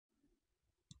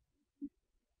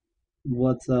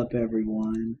What's up,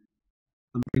 everyone?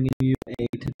 I'm bringing you a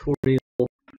tutorial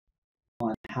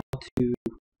on how to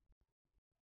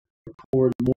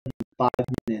record more than 5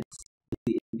 minutes with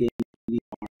the in-game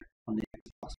DVR on the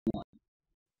Xbox One.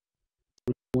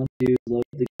 What you want to do is load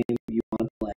the game you want to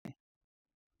play.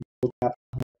 You'll tap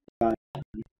the home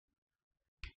button,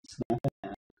 snap it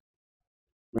out,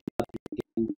 bring up your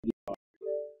game DVR.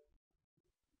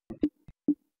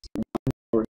 So mine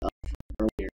worked up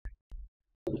earlier.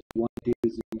 What you want to do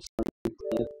is you start a new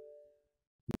clip.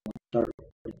 You want to start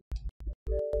recording.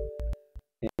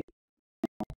 Okay.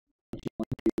 What you want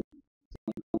to do is you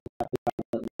want to tap the power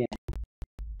button again,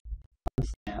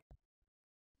 unsnap.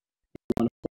 You want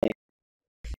to play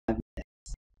 5 minutes,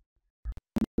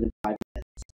 more than 5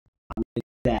 minutes. I'm going to do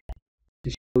that to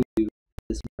show you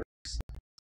this works.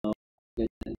 So I'm going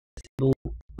to disable,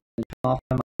 I'm going to turn off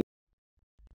my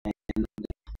mic, and I'm going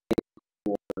to play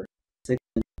for 6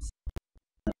 minutes,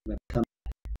 and I'm going to come back.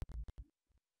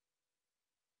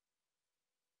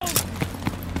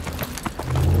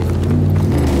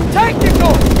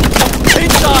 Technical!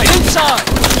 Inside!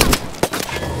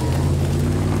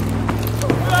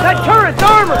 That turret's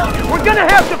armored! We're gonna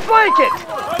have to flank it!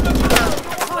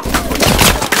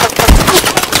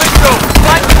 Let's go!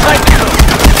 Fight the technical!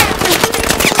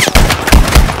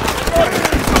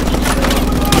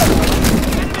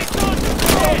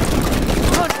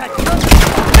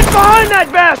 Get behind that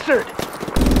bastard!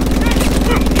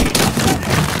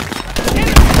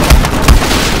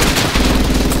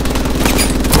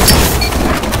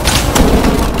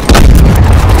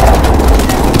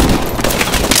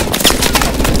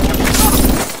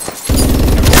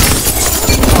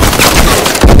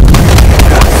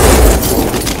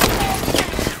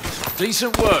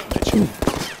 Decent work, Mitchell.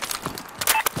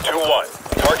 2-1.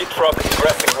 Target truck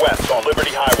progressing west on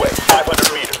Liberty Highway,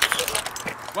 500 meters.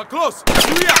 We're close.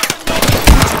 Hurry up!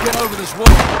 Need to get over this wall.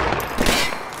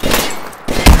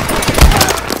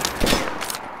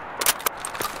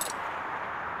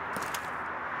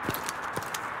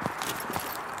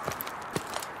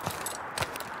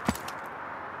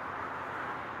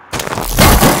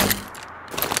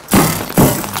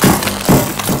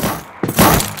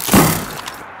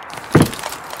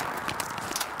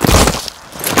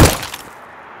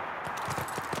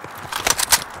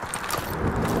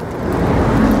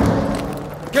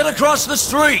 Get across the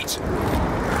street!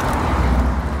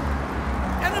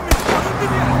 Enemy!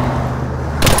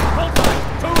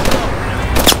 Contact!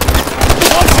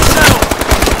 Watch yourself!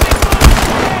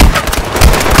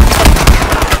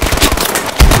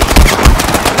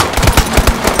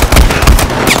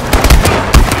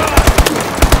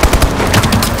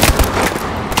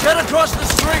 Get across the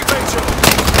street, Mitchell!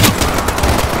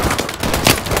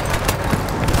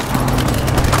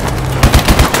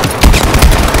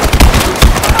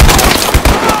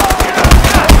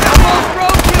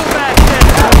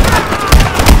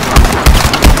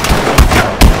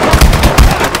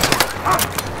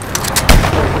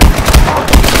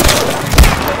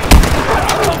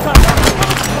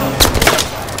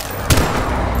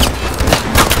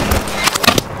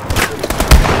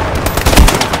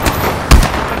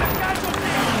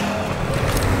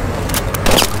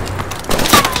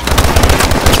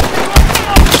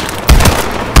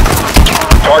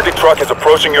 Target truck is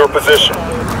approaching your position.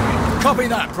 Copy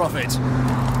that, Prophet.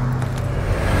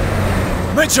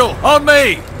 Mitchell, on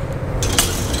me!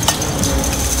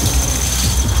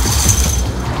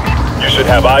 You should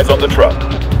have eyes on the truck.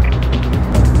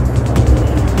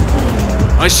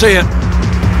 I see it.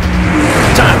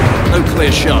 Damn, no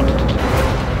clear shot.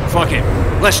 Fuck it,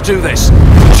 let's do this.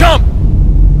 Jump!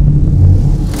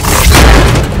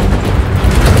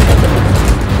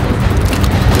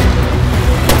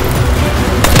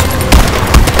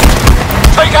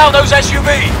 Take out those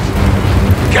SUVs!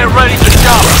 Get ready to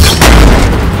jump!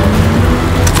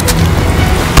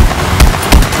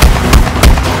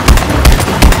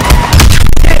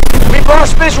 We've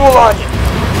lost visual on you.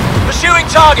 Pursuing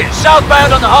target,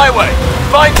 southbound on the highway.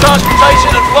 Find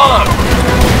transportation and follow.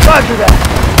 Roger that.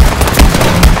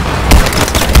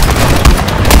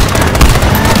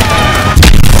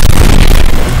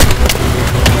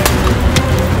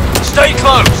 Stay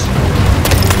close.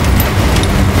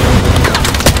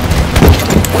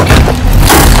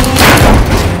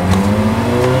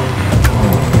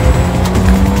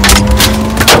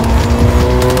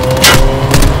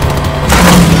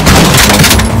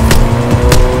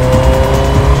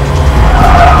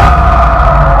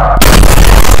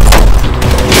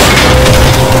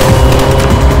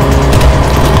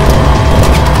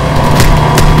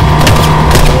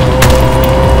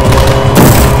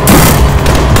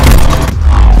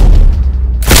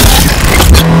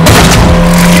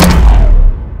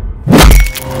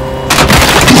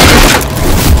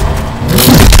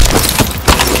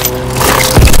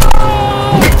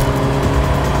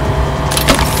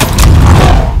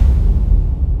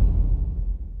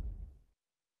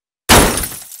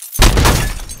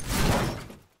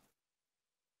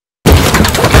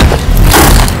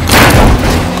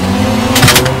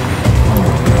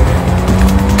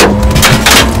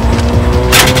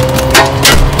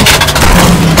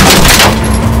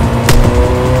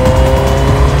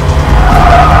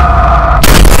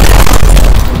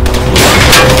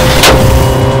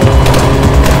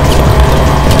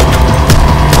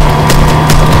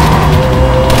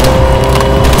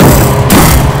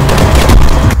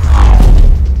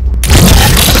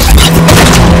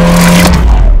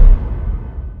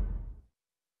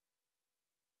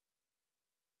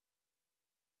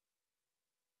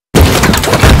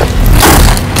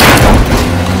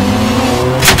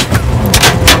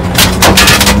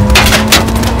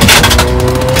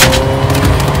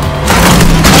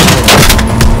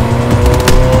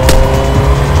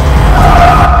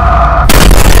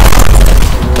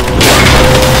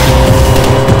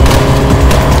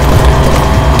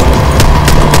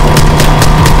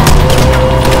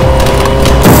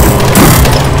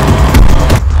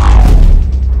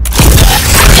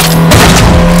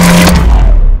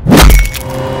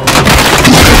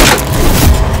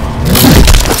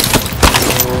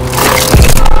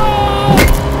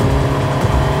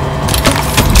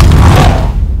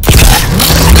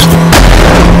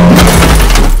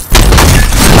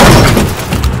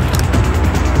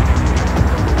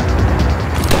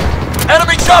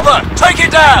 Chopper, take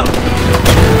it down!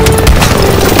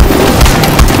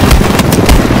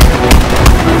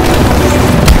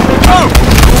 Go!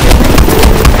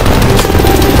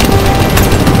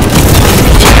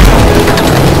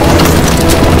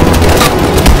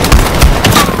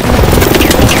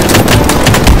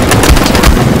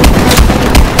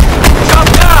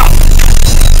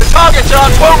 Target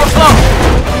charge will overflow!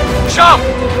 Jump!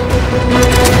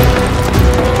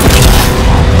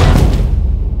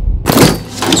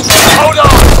 Hold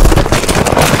on!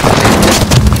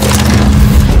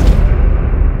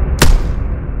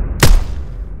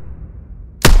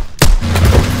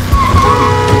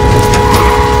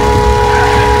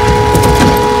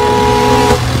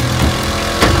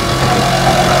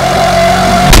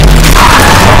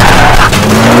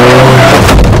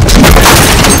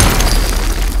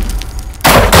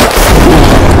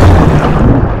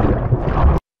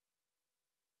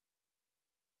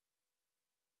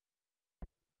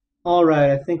 Alright,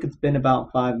 I think it's been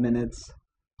about 5 minutes.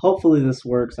 Hopefully this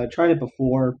works. I tried it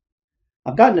before.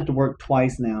 I've gotten it to work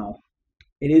twice now.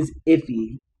 It is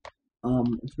iffy.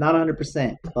 It's not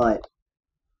 100%, but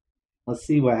let's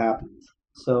see what happens.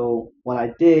 So what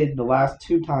I did the last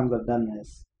 2 times I've done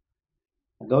this,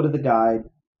 I go to the guide,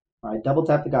 or I double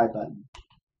tap the guide button.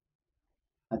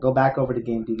 I go back over to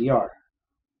game DVR.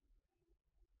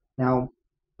 Now,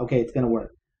 okay, it's going to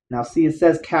work. Now see, it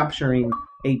says capturing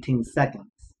 18 seconds.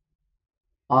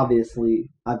 Obviously,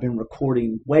 I've been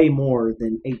recording way more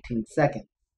than 18 seconds.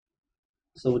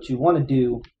 So what you want to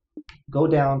do, go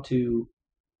down to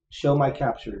show my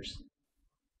captures.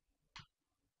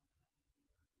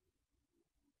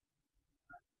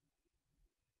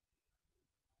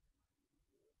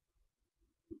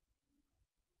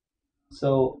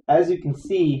 So as you can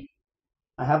see,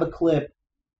 I have a clip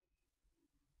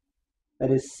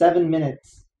that is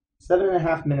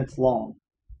 7.5 minutes long.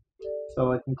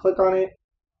 So I can click on it.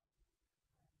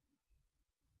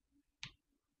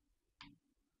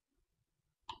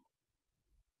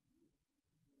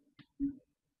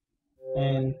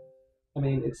 And I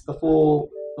mean, it's the full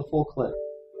clip.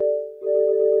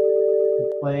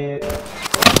 You play it, and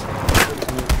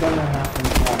it's 7.5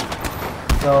 minutes long.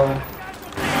 So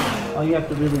all you have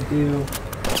to really do,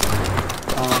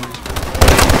 I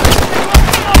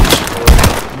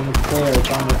mean, it's there.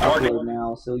 It's on the upload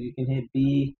now, so you can hit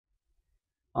B,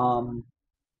 and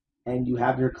you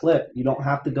have your clip. You don't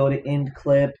have to go to end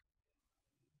clip.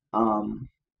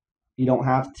 You don't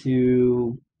have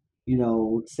to, you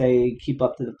know, say keep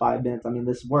up to the 5 minutes. I mean,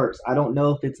 this works. I don't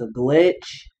know if it's a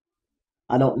glitch.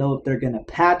 I don't know if they're gonna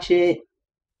patch it.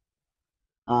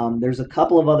 There's a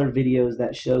couple of other videos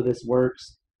that show this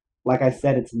works. Like I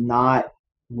said, it's not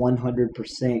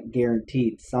 100%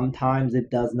 guaranteed. Sometimes it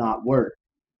does not work.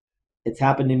 It's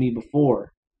happened to me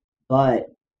before. But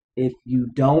if you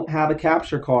don't have a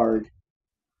capture card,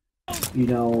 you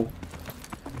know,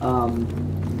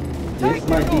 this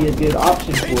might be a good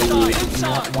option for you. If you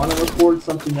want to record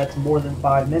something that's more than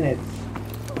 5 minutes,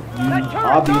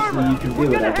 obviously you can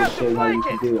do it. I just showed how you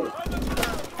can do it.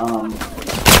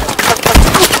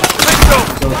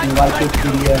 So if you like this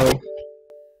video,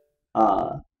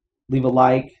 leave a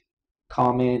like,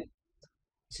 comment,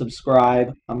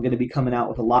 subscribe. I'm going to be coming out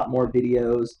with a lot more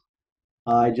videos.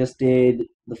 I just did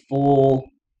the full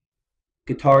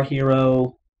Guitar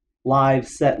Hero live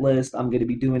set list. I'm going to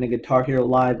be doing a Guitar Hero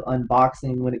Live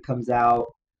unboxing when it comes out.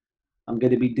 I'm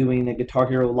going to be doing a Guitar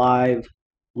Hero Live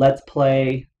Let's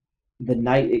Play the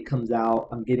night it comes out.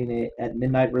 I'm getting it at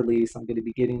midnight release. I'm going to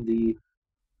be getting the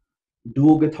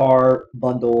dual guitar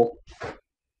bundle.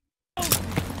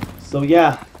 So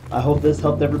yeah, I hope this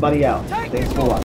helped everybody out. Thanks for watching.